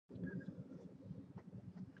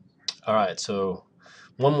All right, so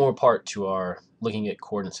one more part to our looking at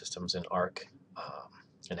coordinate systems in Arc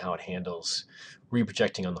and how it handles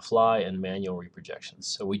reprojecting on the fly and manual reprojections.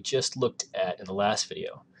 So we just looked at, in the last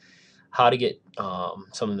video, how to get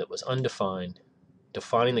something that was undefined,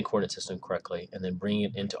 defining the coordinate system correctly, and then bringing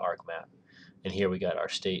it into ArcMap. And here we got our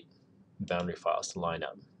state boundary files to line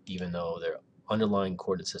up, even though their underlying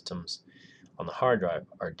coordinate systems on the hard drive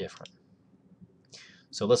are different.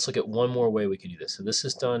 So let's look at one more way we could do this. So this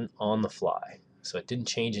is done on the fly. So it didn't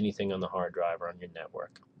change anything on the hard drive or on your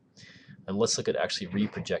network. And let's look at actually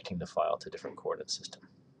reprojecting the file to a different coordinate system.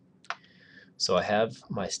 So I have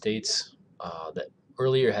my states that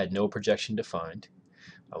earlier had no projection defined.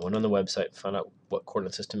 I went on the website and found out what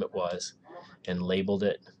coordinate system it was and labeled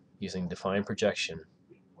it using define projection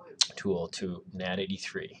tool to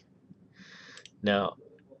NAD83. Now,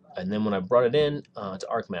 and then when I brought it in to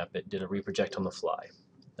ArcMap, it did a reproject on the fly.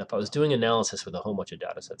 Now, if I was doing analysis with a whole bunch of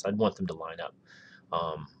data sets, I'd want them to line up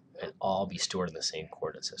and all be stored in the same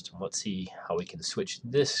coordinate system. Let's see how we can switch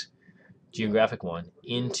this geographic one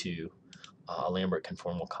into a Lambert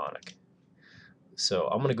conformal conic. So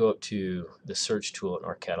I'm going to go up to the search tool in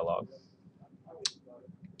our catalog,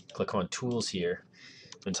 click on tools here,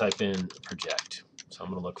 and type in project. So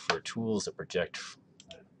I'm going to look for tools that project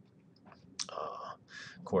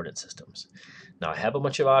coordinate systems. Now I have a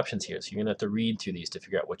bunch of options here, so you're going to have to read through these to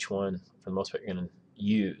figure out which one, for the most part, you're going to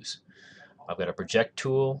use. I've got a project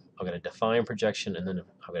tool, I've got a define projection, and then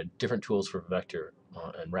I've got different tools for vector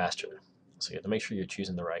and raster. So you have to make sure you're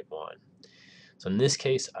choosing the right one. So in this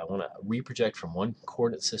case, I want to reproject from one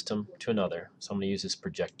coordinate system to another, so I'm going to use this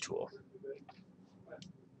project tool.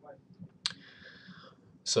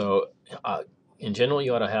 So in general,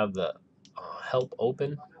 you ought to have the help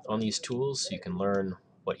open on these tools so you can learn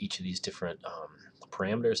what each of these different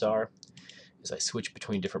parameters are. As I switch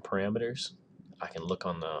between different parameters, I can look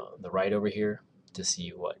on the right over here to see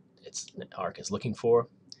what Arc is looking for.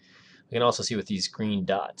 I can also see with these green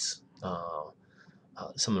dots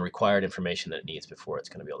some of the required information that it needs before it's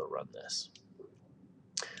going to be able to run this.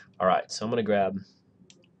 All right, so I'm going to grab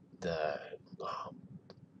the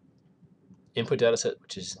input data set,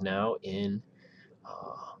 which is now in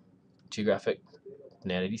geographic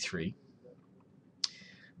NAD83,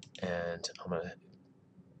 and I'm going to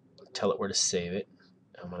tell it where to save it.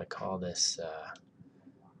 I'm going to call this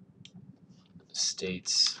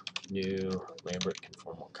states new Lambert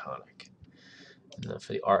conformal conic. And then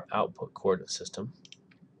for the output coordinate system,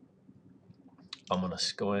 I'm going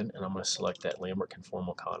to go in and I'm going to select that Lambert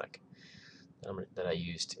conformal conic that I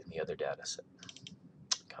used in the other data set.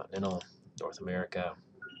 Continental, North America,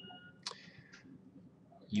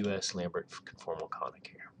 US Lambert conformal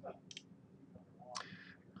conic here.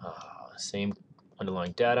 Same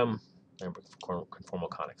underlying datum, Lambert conformal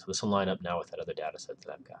conic. So this will line up now with that other data set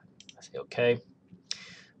that I've got. I say OK.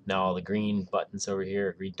 Now all the green buttons over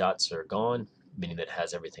here, green dots are gone, meaning that it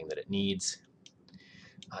has everything that it needs.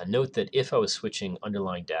 Note that if I was switching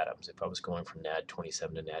underlying datums, if I was going from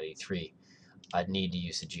NAD27 to NAD83, I'd need to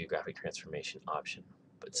use the geographic transformation option.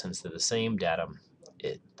 But since they're the same datum,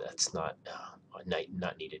 that's not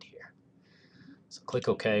needed here. So click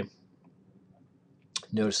OK.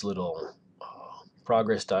 Notice a little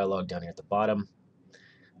progress dialog down here at the bottom.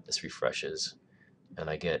 This refreshes, and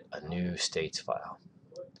I get a new states file.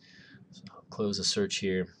 So I'll close the search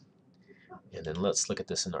here, and then let's look at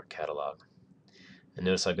this in our catalog. And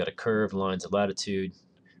notice I've got a curve, lines of latitude.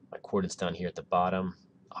 My coordinates down here at the bottom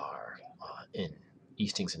are in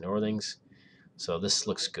eastings and northings. So this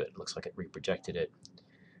looks good. It looks like it reprojected it.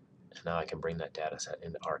 And now I can bring that data set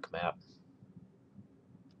into ArcMap.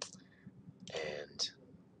 And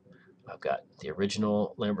I've got the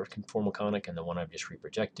original Lambert conformal conic and the one I've just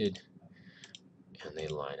reprojected, and they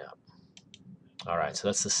line up. All right, so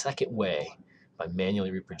that's the second way by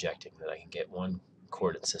manually reprojecting that I can get one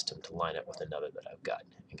coordinate system to line up with another that I've got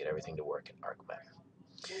and get everything to work in ArcMap.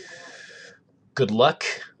 Good luck.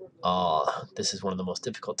 This is one of the most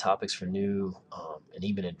difficult topics for new and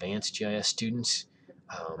even advanced GIS students.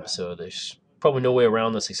 So there's probably no way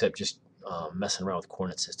around this except just messing around with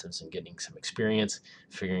coordinate systems and getting some experience,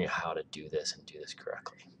 figuring out how to do this and do this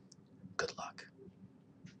correctly. Good luck.